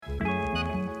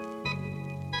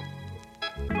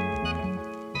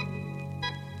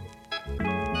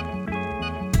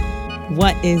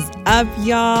What is up,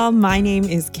 y'all? My name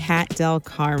is Kat Del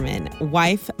Carmen,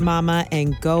 wife, mama,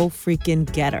 and go freaking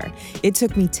getter. It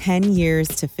took me 10 years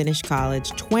to finish college,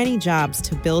 20 jobs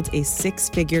to build a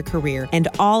six-figure career, and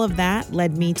all of that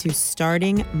led me to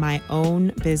starting my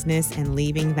own business and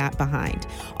leaving that behind.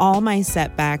 All my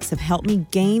setbacks have helped me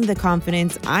gain the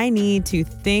confidence I need to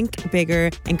think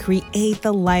bigger and create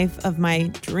the life of my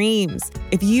dreams.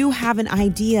 If you have an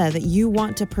idea that you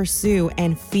want to pursue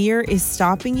and fear is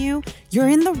stopping you, you're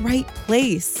in the right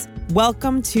place.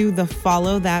 Welcome to the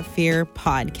Follow That Fear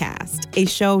podcast, a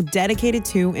show dedicated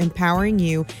to empowering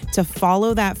you to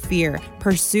follow that fear,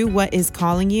 pursue what is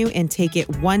calling you, and take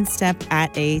it one step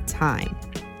at a time.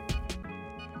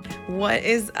 What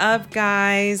is up,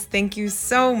 guys? Thank you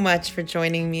so much for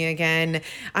joining me again.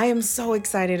 I am so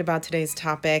excited about today's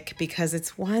topic because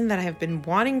it's one that I've been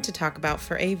wanting to talk about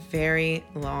for a very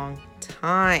long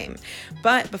time.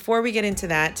 But before we get into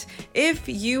that, if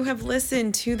you have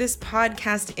listened to this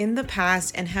podcast in the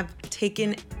past and have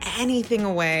taken anything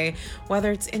away,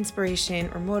 whether it's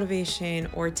inspiration or motivation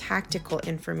or tactical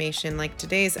information like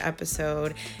today's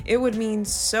episode, it would mean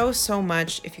so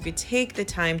much if you could take the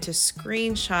time to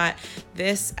screenshot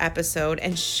this episode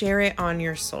and share it on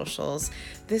your socials.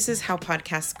 This is how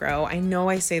podcasts grow. I know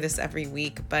I say this every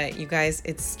week, but you guys,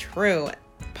 it's true.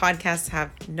 Podcasts have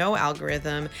no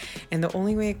algorithm, and the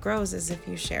only way it grows is if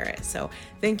you share it. So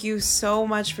thank you so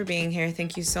much for being here.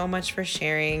 Thank you so much for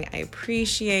sharing. I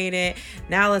appreciate it.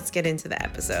 Now let's get into the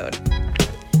episode.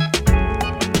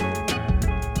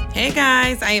 Hey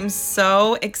guys, I am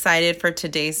so excited for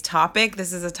today's topic.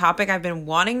 This is a topic I've been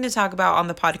wanting to talk about on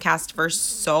the podcast for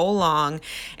so long,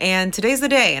 and today's the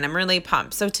day, and I'm really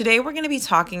pumped. So today we're going to be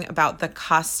talking about the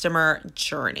customer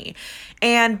journey.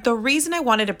 And the reason I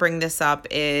wanted to bring this up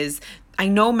is I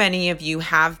know many of you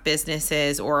have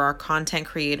businesses or are content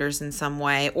creators in some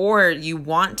way, or you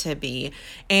want to be,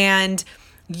 and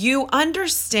you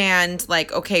understand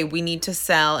like, okay, we need to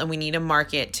sell and we need a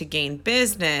market to gain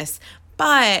business.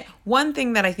 But one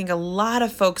thing that I think a lot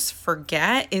of folks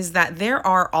forget is that there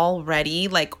are already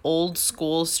like old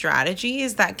school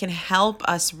strategies that can help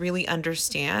us really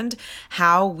understand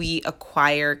how we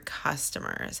acquire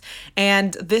customers.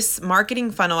 And this marketing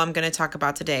funnel I'm going to talk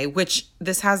about today, which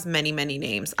this has many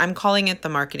names. I'm calling it the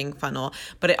marketing funnel,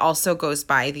 but it also goes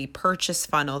by the purchase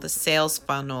funnel, the sales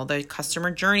funnel, the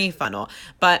customer journey funnel.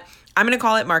 But I'm going to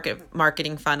call it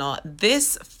marketing funnel.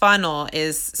 This funnel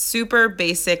is super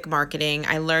basic marketing.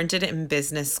 I learned it in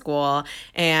business school,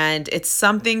 and it's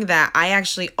something that I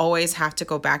actually always have to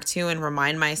go back to and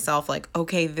remind myself like,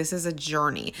 okay, this is a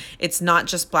journey. It's not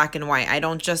just black and white. I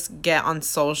don't just get on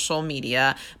social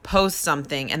media, post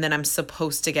something, and then I'm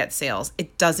supposed to get sales.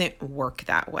 It doesn't work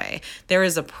that way. There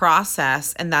is a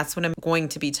process, and that's what I'm going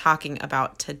to be talking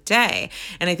about today.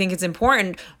 And I think it's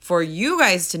important for you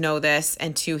guys to know this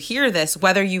and to hear this,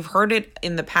 whether you've heard it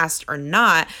in the past or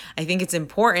not. I think it's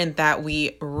important that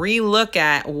we relook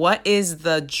at what is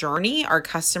the journey our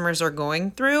customers are going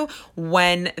through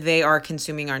when they are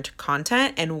consuming our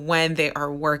content and when they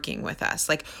are working with us.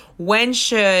 Like, when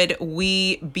should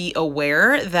we be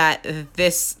aware that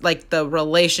this, like, the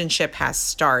relationship has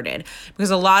started? Because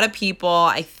a lot of people,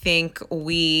 I think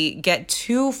we get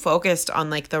too focused on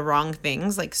like the wrong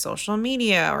things, like social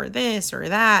media or this or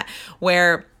that,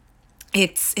 where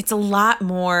it's a lot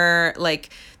more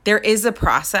like there is a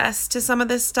process to some of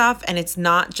this stuff, and it's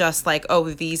not just like, oh,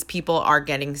 these people are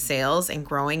getting sales and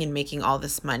growing and making all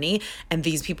this money and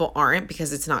these people aren't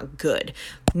because it's not good.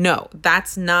 No,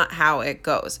 that's not how it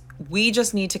goes. We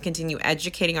just need to continue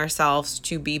educating ourselves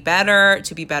to be better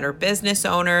business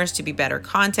owners, to be better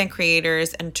content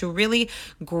creators, and to really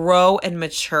grow and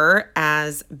mature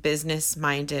as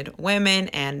business-minded women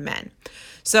and men.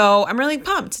 So I'm really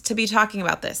pumped to be talking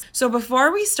about this. So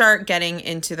before we start getting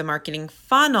into the marketing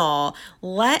funnel,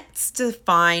 let's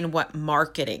define what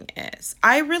marketing is.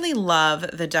 I really love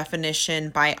the definition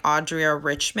by Audrey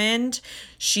Richmond.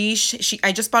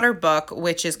 I just bought her book,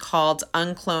 which is called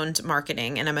Uncloned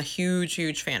Marketing, and I'm a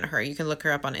huge fan of her. You can look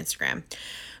her up on Instagram.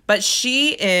 But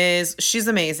she's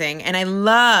amazing, and I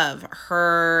love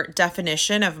her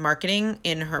definition of marketing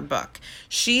in her book.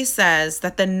 She says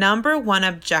that the number one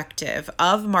objective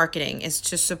of marketing is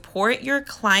to support your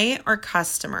client or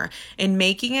customer in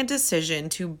making a decision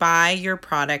to buy your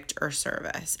product or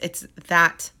service. It's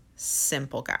that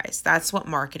simple, guys. That's what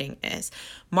marketing is.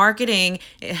 Marketing,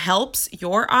 it helps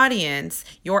your audience,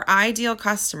 your ideal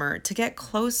customer, to get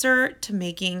closer to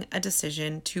making a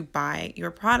decision to buy your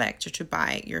product or to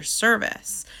buy your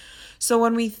service. So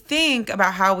when we think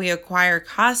about how we acquire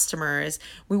customers,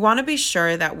 we want to be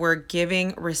sure that we're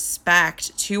giving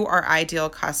respect to our ideal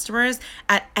customers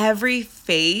at every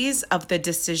phase of the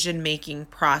decision-making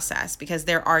process, because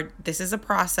this is a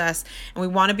process, and we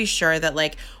want to be sure that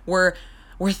like we're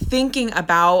thinking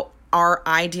about our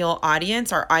ideal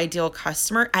audience, our ideal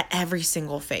customer at every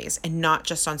single phase and not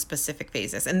just on specific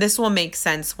phases. And this will make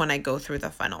sense when I go through the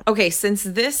funnel. Okay, since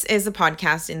this is a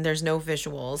podcast and there's no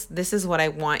visuals, this is what I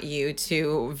want you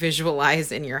to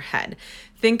visualize in your head.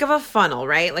 Think of a funnel,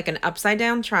 right? Like an upside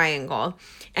down triangle.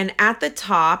 And at the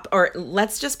top, or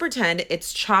let's just pretend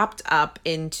it's chopped up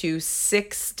into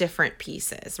 6 different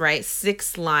pieces, right?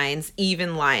 6 lines,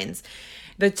 even lines.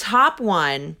 The top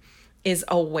one is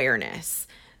awareness.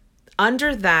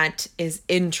 Under that is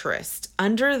interest.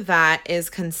 Under that is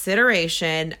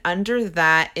consideration. Under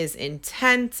that is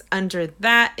intent. Under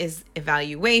that is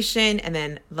evaluation. And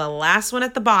then the last one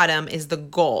at the bottom is the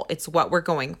goal. It's what we're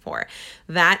going for.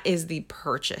 That is the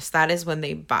purchase. That is when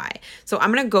they buy. So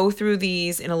I'm going to go through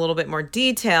these in a little bit more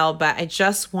detail, but I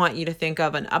just want you to think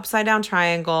of an upside down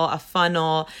triangle, a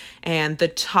funnel, and the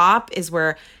top is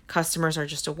where customers are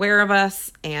just aware of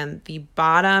us, and the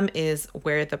bottom is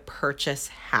where the purchase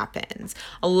happens.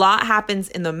 A lot happens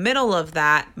in the middle of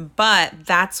that, but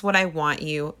that's what I want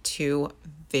you to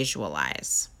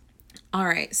visualize. All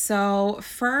right, so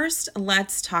first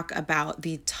let's talk about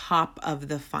the top of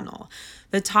the funnel.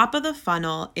 The top of the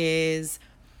funnel is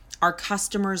our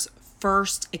customers'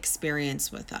 first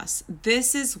experience with us.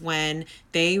 This is when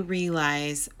they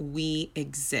realize we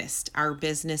exist, our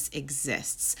business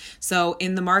exists. So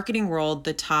in the marketing world,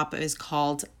 the top is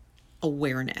called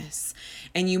awareness.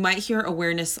 And you might hear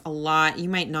awareness a lot. You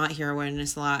might not hear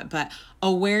awareness a lot, but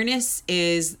awareness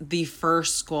is the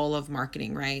first goal of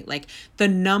marketing, right? Like the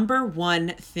number one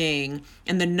thing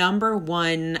and the number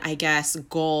one, I guess,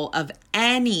 goal of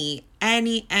any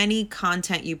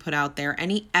content you put out there,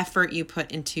 any effort you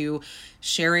put into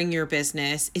sharing your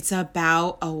business, it's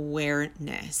about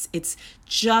awareness. It's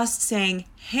just saying,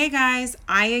 hey guys,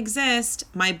 I exist.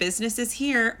 My business is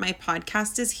here. My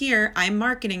podcast is here. I'm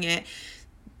marketing it.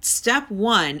 Step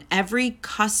 1, every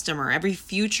customer, every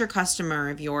future customer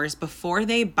of yours, before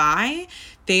they buy,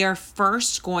 they are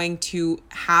first going to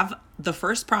have the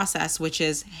first process, which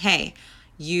is, hey,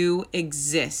 you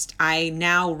exist. I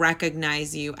now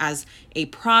recognize you as a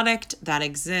product that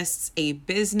exists, a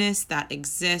business that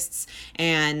exists,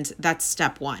 and that's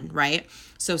step 1, right?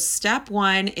 So step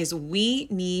 1 is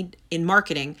in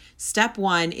marketing, step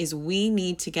 1 is we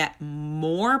need to get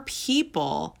more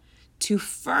people to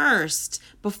first,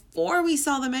 before we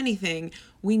sell them anything,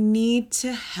 we need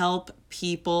to help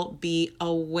people be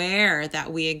aware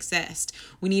that we exist.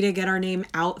 We need to get our name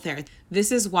out there.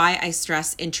 This is why I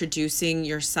stress introducing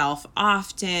yourself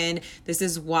often. This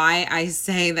is why I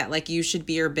say that like you should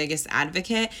be your biggest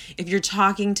advocate. If you're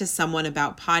talking to someone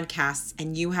about podcasts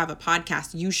and you have a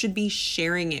podcast, you should be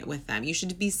sharing it with them. You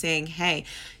should be saying, hey,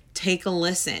 take a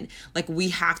listen. Like we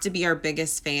have to be our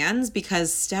biggest fans,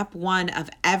 because step 1 of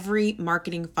every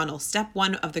marketing funnel, step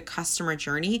 1 of the customer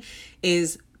journey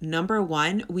is number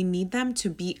 1, we need them to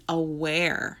be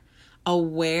aware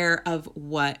of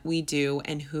what we do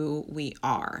and who we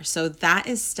are. So that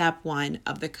is step 1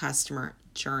 of the customer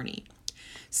journey.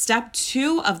 Step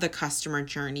 2 of the customer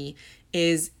journey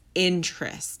is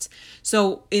interest.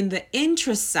 So in the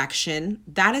interest section,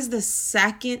 that is the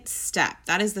second step.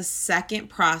 That is the second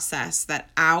process that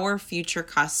our future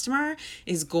customer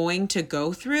is going to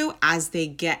go through as they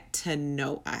get to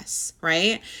know us,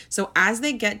 right? So as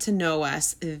they get to know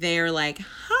us, they're like,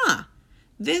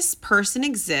 this person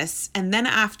exists. And then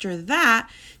after that,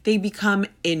 they become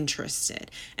interested.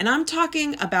 And I'm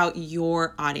talking about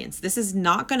your audience. This is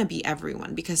not going to be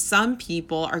everyone, because some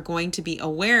people are going to be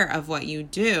aware of what you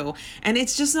do and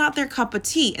it's just not their cup of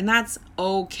tea. And that's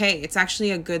okay. It's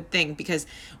actually a good thing, because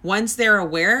once they're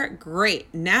aware,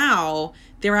 great. Now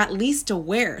they're at least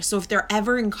aware. So if they're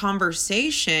ever in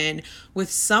conversation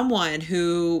with someone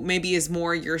who maybe is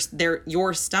more your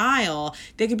style,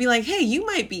 they could be like, hey, you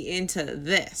might be into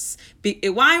this.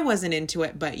 I wasn't into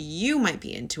it, but you might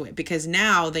be into it, because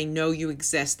now they know you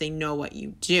exist. They know what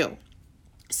you do.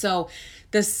 So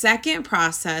the second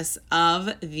process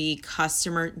of the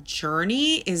customer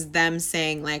journey is them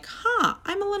saying like,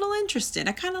 I'm a little interested.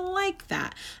 I kind of like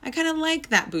that. I kind of like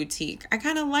that boutique. I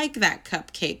kind of like that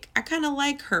cupcake. I kind of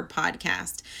like her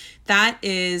podcast. That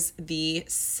is the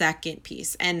second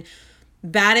piece. And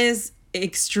that is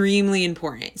extremely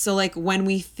important. So like when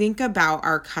we think about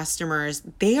our customers,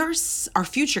 they are our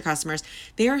future customers,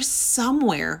 they are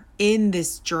somewhere in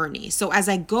this journey. So as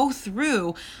I go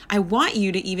through, I want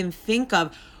you to even think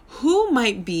of who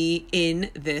might be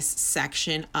in this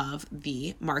section of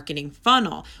the marketing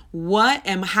funnel?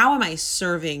 How am I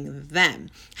serving them?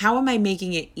 How am I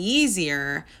making it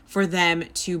easier for them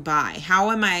to buy?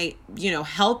 How am I,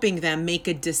 helping them make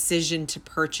a decision to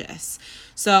purchase?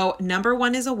 So number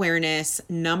 1 is awareness.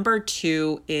 Number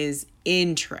 2 is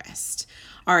interest.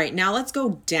 All right, now let's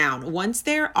go down. Once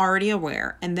they're already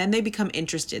aware and then they become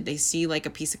interested, they see like a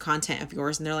piece of content of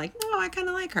yours and they're like, oh, I kind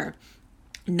of like her.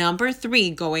 Number 3,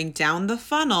 going down the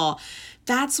funnel,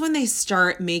 that's when they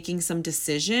start making some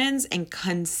decisions and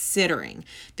considering.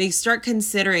 They start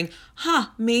considering,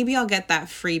 maybe I'll get that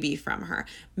freebie from her.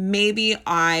 Maybe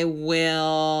I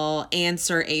will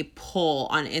answer a poll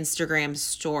on Instagram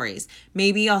stories.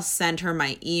 Maybe I'll send her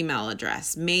my email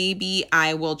address. Maybe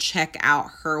I will check out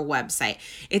her website.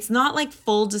 It's not like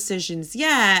full decisions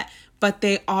yet, but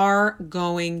they are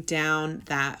going down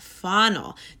that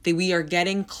funnel. We are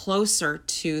getting closer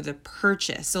to the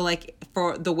purchase. So like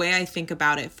for the way I think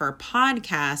about it for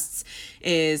podcasts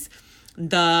is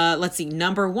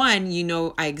number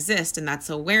 1, I exist, and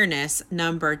that's awareness.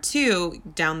 Number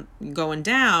 2, going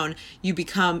down,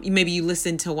 maybe you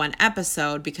listen to one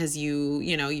episode because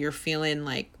you're feeling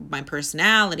like my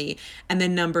personality. And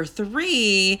then number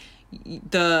 3,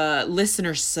 the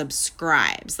listener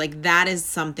subscribes. Like that is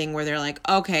something where they're like,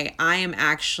 okay, I am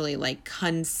actually like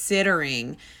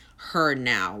considering her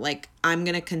now. Like I'm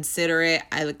going to consider it.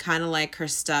 I kind of like her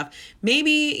stuff.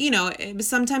 Maybe,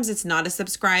 sometimes it's not a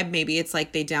subscribe. Maybe it's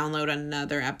like they download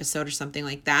another episode or something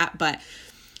like that. But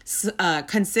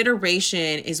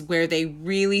consideration is where they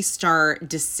really start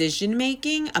decision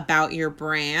making about your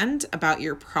brand, about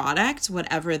your product,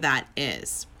 whatever that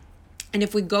is. And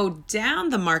if we go down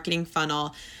the marketing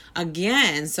funnel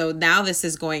again, so now this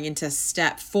is going into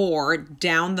step 4,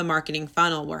 down the marketing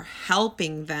funnel, we're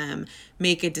helping them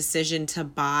make a decision to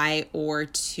buy or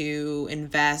to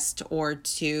invest or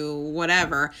to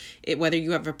whatever, whether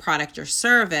you have a product or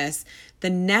service. The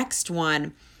next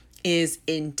one is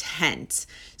intent.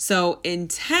 So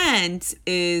intent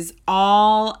is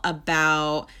all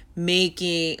about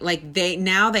making, like they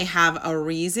have a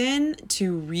reason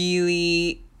to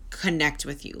really connect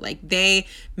with you. Like they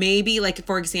maybe, like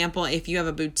for example, if you have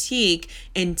a boutique,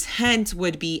 intent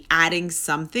would be adding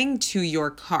something to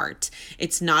your cart.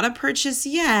 It's not a purchase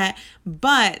yet,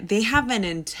 but they have an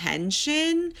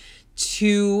intention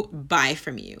to buy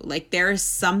from you. Like there's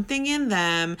something in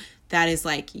them that is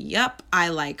like, yep, I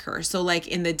like her. So like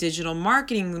in the digital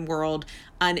marketing world,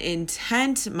 an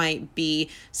intent might be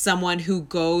someone who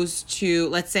goes to,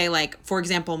 let's say like, for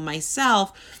example,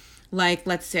 myself, like,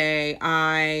 let's say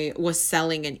I was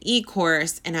selling an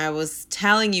e-course and I was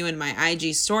telling you in my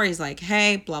IG stories, like,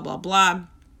 hey, blah, blah, blah.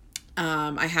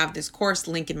 I have this course,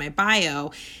 link in my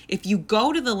bio. If you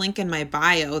go to the link in my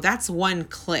bio, that's one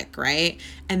click, right?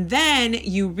 And then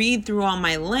you read through all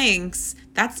my links.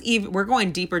 We're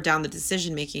going deeper down the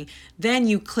decision making. Then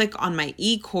you click on my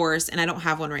e-course, and I don't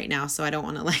have one right now, so I don't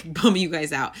want to like bum you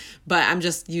guys out, but I'm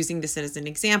just using this as an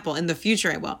example. In the future,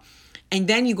 I will. And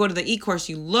then you go to the e-course,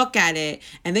 you look at it,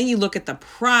 and then you look at the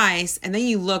price, and then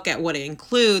you look at what it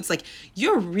includes. Like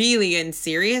you're really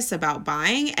serious about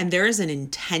buying, and there is an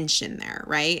intention there,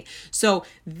 right? So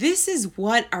this is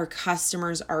what our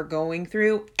customers are going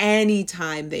through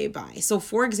anytime they buy. So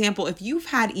for example, if you've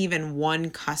had even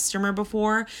one customer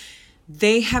before,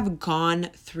 they have gone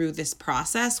through this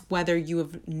process, whether you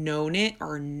have known it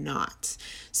or not.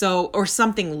 So, or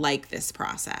something like this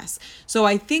process. So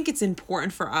I think it's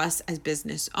important for us as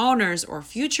business owners or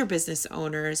future business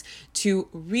owners to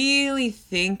really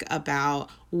think about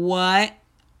what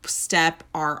step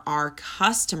are our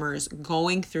customers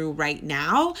going through right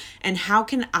now, and how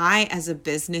can I as a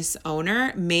business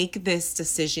owner make this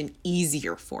decision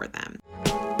easier for them.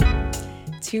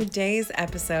 Today's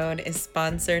episode is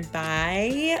sponsored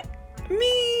by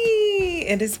me.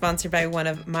 It is sponsored by one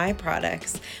of my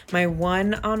products, my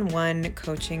one-on-one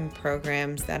coaching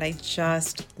programs that I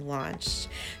just launched.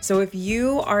 So if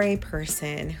you are a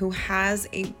person who has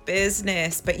a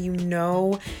business, but you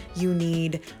know you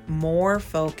need more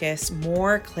focus,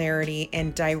 more clarity,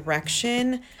 and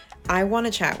direction, I want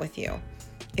to chat with you.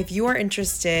 If you are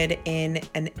interested in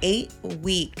an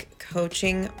 8-week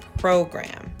coaching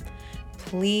program,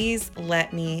 please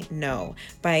let me know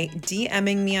by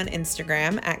DMing me on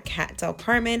Instagram at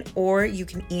 @KatDelCarmen, or you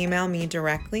can email me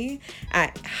directly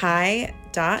at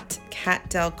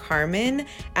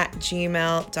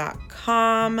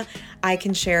hi.katdelcarmen@gmail.com. I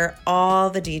can share all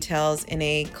the details in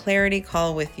a clarity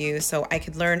call with you so I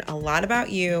could learn a lot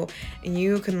about you and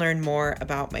you can learn more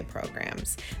about my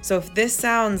programs. So if this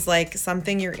sounds like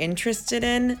something you're interested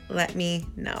in, let me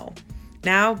know.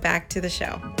 Now back to the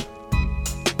show.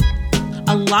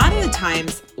 a lot of the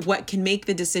times what can make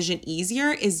the decision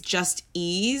easier is just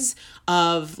ease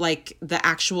of like the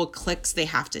actual clicks they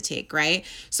have to take, right?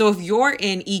 So if you're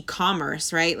in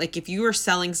e-commerce, right? Like if you are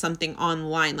selling something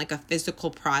online, like a physical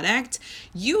product,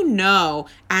 you know,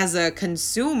 as a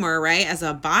consumer, right? As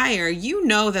a buyer, you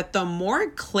know that the more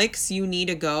clicks you need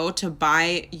to go to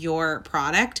buy your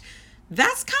product,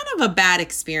 that's kind of a bad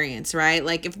experience, right?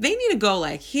 Like if they need to go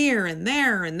like here and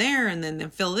there and there and then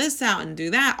fill this out and do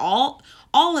that,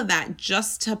 all of that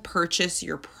just to purchase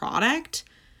your product,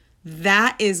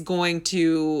 that is going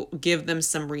to give them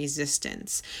some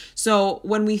resistance. So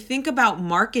when we think about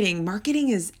marketing, marketing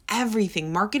is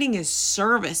everything. Marketing is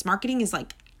service. Marketing is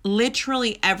like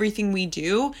literally everything we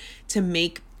do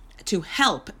to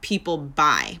help people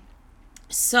buy.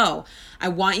 So I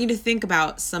want you to think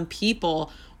about some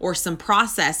people or some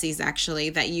processes actually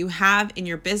that you have in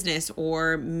your business,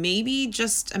 or maybe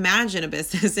just imagine a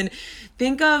business and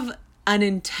think of an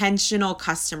intentional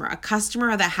customer, a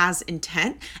customer that has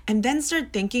intent, and then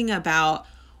start thinking about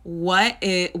what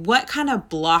kind of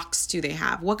blocks do they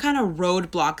have? What kind of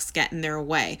roadblocks get in their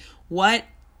way? What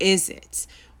is it?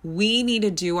 We need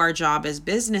to do our job as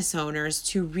business owners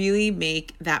to really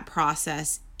make that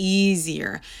process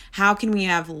easier. How can we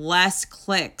have less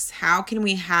clicks? How can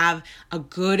we have a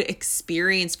good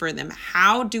experience for them?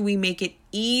 How do we make it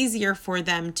easier for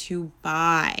them to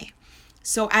buy?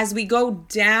 So as we go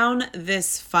down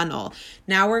this funnel,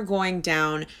 now we're going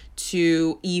down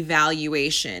to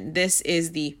evaluation. This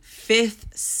is the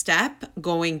fifth step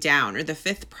going down, or the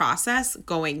fifth process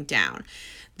going down.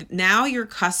 Now your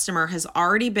customer has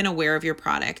already been aware of your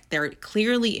product. They're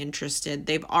clearly interested.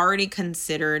 They've already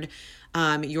considered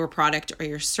your product or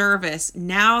your service.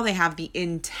 Now they have the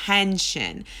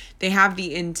intention. They have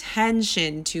the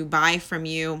intention to buy from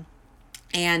you.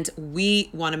 And we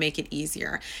want to make it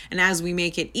easier. And as we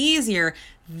make it easier,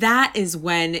 that is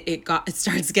when it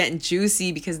starts getting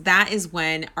juicy, because that is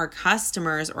when our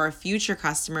customers or our future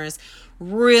customers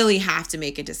really have to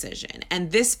make a decision.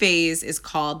 And this phase is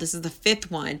called, this is the fifth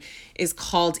one, is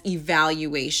called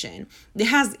evaluation.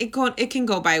 It can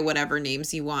go by whatever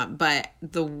names you want, but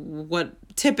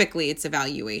typically it's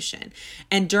evaluation.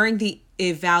 And during the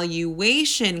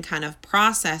evaluation kind of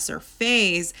process or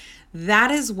phase,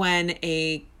 that is when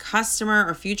a customer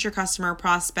or future customer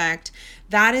prospect,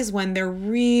 that is when they're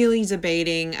really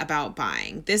debating about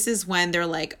buying. This is when they're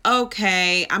like,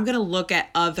 okay, I'm going to look at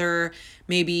other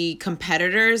maybe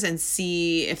competitors and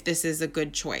see if this is a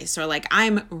good choice, or like,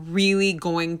 I'm really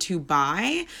going to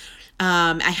buy.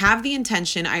 I have the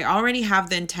intention. I already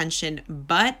have the intention,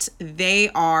 but they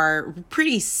are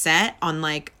pretty set on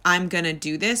like, I'm going to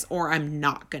do this or I'm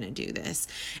not going to do this.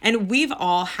 And we've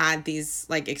all had these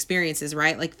like experiences,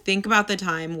 right? Like think about the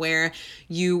time where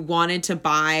you wanted to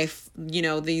buy,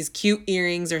 these cute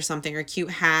earrings or something, or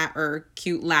cute hat or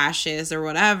cute lashes or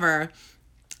whatever.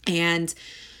 And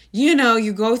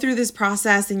you go through this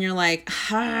process and you're like,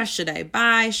 should I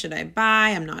buy? Should I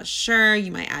buy? I'm not sure.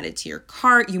 You might add it to your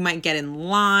cart. You might get in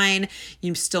line.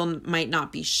 You still might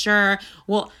not be sure.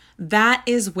 Well, that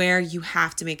is where you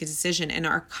have to make a decision. And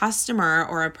our customer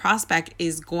or a prospect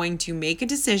is going to make a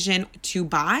decision to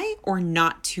buy or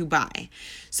not to buy.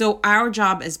 So our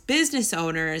job as business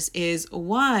owners is,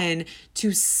 one,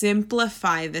 to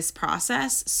simplify this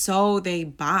process so they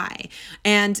buy.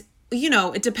 And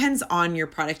it depends on your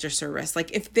product or service.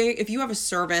 Like if you have a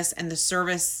service and the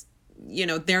service,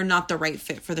 they're not the right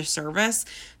fit for the service,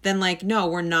 then like, no,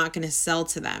 we're not going to sell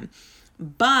to them.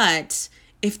 But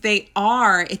if they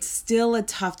are, it's still a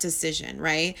tough decision,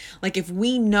 right? Like if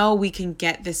we know we can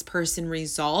get this person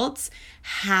results,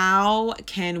 how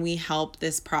can we help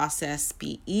this process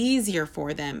be easier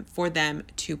for them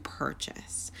to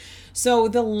purchase? So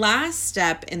the last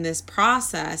step in this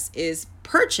process is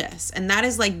purchase. And that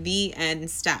is like the end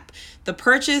step. The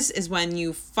purchase is when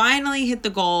you finally hit the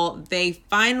goal. They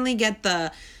finally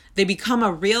they become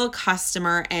a real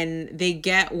customer and they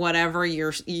get whatever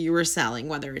you were selling,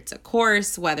 whether it's a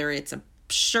course, whether it's a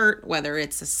shirt, whether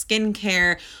it's a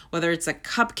skincare, whether it's a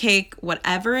cupcake,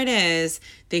 whatever it is,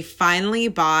 they finally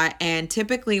bought. And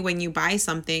typically when you buy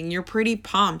something, you're pretty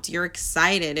pumped, you're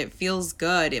excited, it feels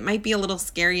good. It might be a little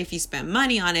scary if you spend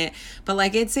money on it, but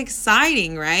like it's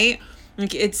exciting, right?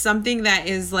 Like it's something that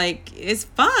is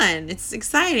fun, it's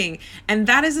exciting. And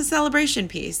that is a celebration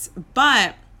piece.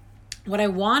 But what I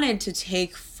wanted to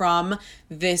take from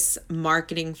this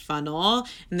marketing funnel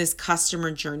and this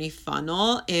customer journey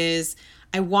funnel is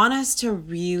I want us to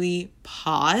really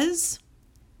pause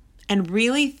and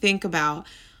really think about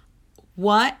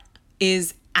what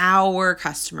is our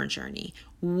customer journey.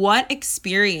 what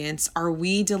experience are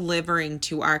we delivering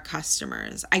to our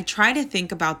customers? I try to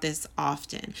think about this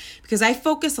often because I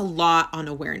focus a lot on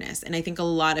awareness, and I think a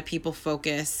lot of people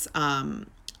focus on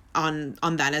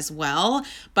that as well.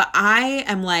 But I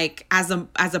am like, as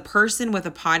a person with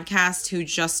a podcast who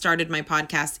just started my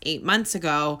podcast 8 months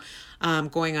ago,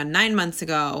 going on 9 months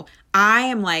ago, I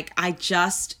am like, I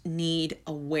just need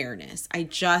awareness. I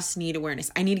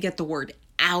need to get the word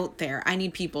out there. I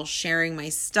need people sharing my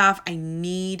stuff. I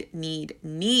need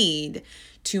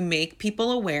to make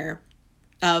people aware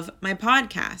of my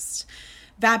podcast.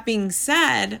 That being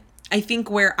said, I think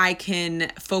where I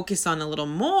can focus on a little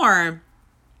more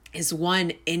is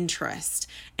one, interest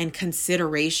and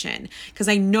consideration. Because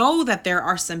I know that there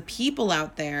are some people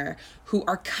out there who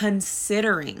are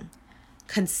considering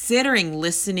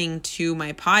listening to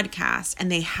my podcast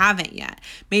and they haven't yet.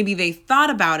 Maybe they thought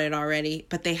about it already,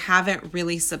 but they haven't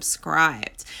really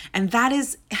subscribed. And that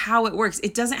is how it works.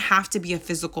 It doesn't have to be a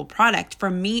physical product. For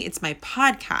me, it's my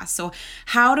podcast. So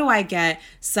how do I get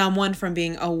someone from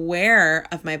being aware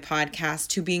of my podcast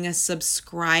to being a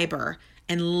subscriber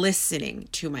and listening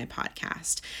to my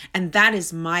podcast? And that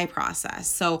is my process.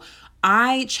 So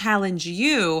I challenge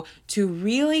you to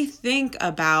really think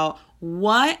about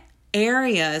what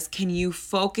areas can you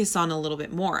focus on a little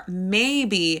bit more.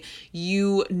 Maybe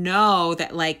you know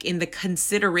that like in the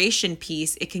consideration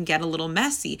piece, it can get a little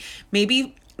messy.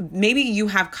 Maybe you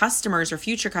have customers or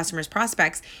future customers,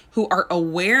 prospects who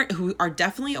are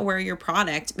definitely aware of your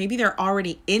product. Maybe they're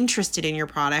already interested in your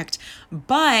product,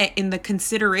 but in the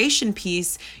consideration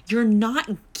piece, you're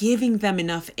not giving them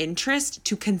enough interest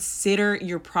to consider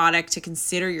your product, to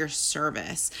consider your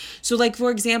service. So like, for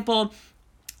example,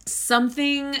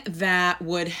 something that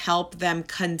would help them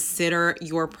consider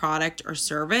your product or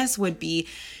service would be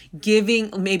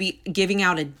giving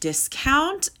out a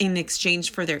discount in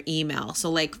exchange for their email.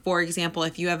 So like, for example,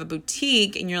 if you have a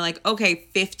boutique and you're like, okay,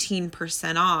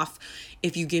 15% off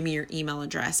if you give me your email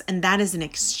address. And that is an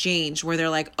exchange where they're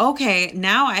like, okay,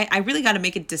 now I really got to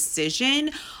make a decision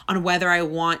on whether I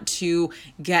want to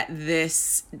get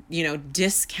this,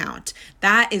 discount.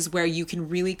 That is where you can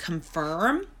really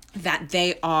confirm that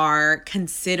they are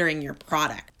considering your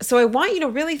product. So I want you to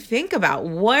really think about,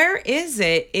 where is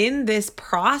it in this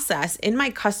process, in my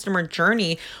customer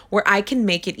journey, where I can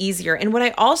make it easier? And what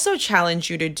I also challenge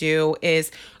you to do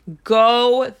is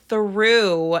go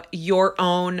through your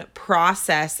own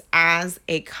process as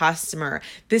a customer.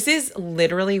 This is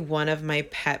literally one of my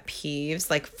pet peeves.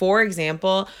 Like, for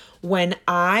example, when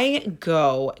I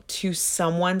go to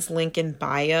someone's link in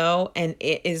bio and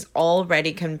it is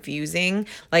already confusing,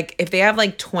 like if they have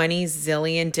like 20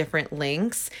 zillion different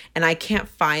links and I can't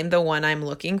find the one I'm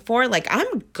looking for, like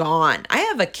I'm gone. I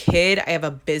have a kid, I have a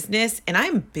business, and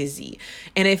I'm busy.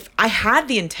 And if I had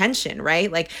the intention,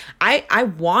 right? Like I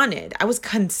was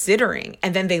considering,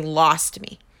 and then they lost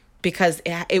me because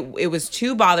it was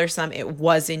too bothersome. It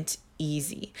wasn't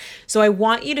easy. So I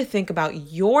want you to think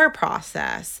about your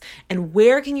process and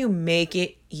where can you make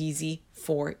it easy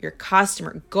for your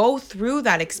customer. Go through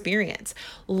that experience.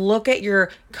 Look at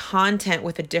your content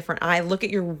with a different eye. Look at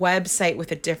your website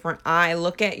with a different eye.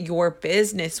 Look at your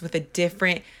business with a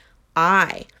different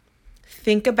eye.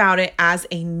 Think about it as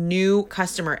a new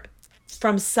customer,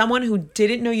 from someone who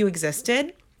didn't know you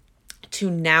existed to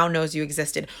now knows you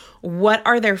existed. What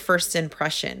are their first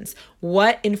impressions?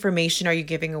 What information are you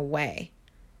giving away?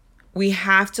 We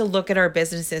have to look at our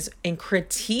businesses and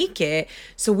critique it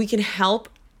so we can help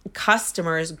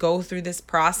customers go through this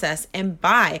process and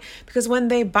buy. Because when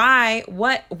they buy,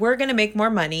 we're going to make more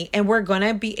money and we're going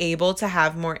to be able to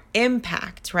have more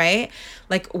impact, right?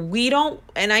 Like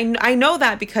and I know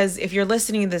that because if you're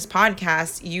listening to this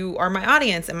podcast, you are my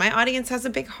audience, and my audience has a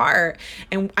big heart,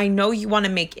 and I know you want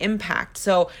to make impact.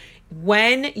 So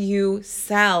when you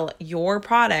sell your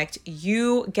product,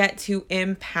 you get to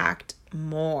impact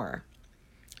more.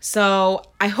 So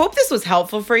I hope this was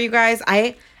helpful for you guys.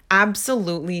 I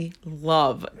absolutely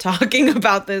love talking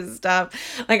about this stuff.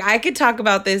 Like I could talk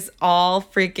about this all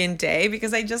freaking day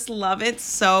because I just love it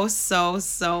so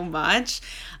much.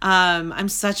 I'm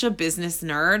such a business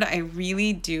nerd. I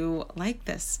really do like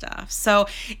this stuff. So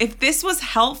if this was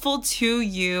helpful to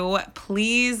you,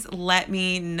 please let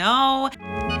me know.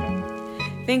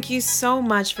 Thank you so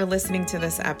much for listening to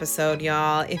this episode,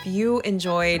 y'all. If you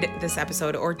enjoyed this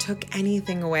episode or took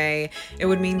anything away, it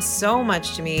would mean so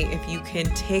much to me if you can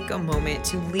take a moment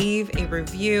to leave a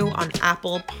review on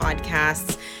Apple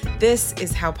Podcasts. This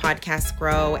is how podcasts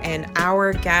grow, and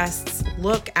our guests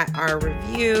look at our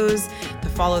reviews, the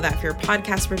Follow That Fear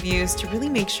podcast reviews, to really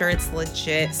make sure it's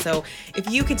legit. So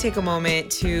if you could take a moment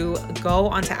to go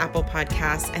onto Apple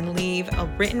Podcasts and leave a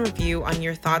written review on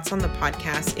your thoughts on the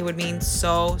podcast, it would mean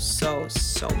so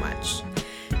much.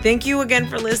 Thank you again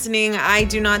for listening. I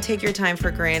do not take your time for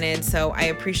granted, so I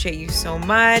appreciate you so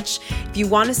much. If you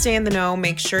want to stay in the know,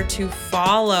 make sure to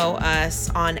follow us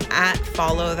on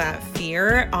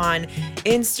 @FollowThatFear on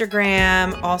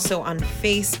Instagram, also on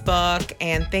Facebook.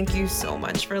 And thank you so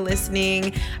much for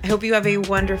listening. I hope you have a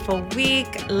wonderful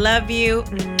week. Love you.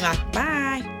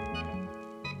 Bye.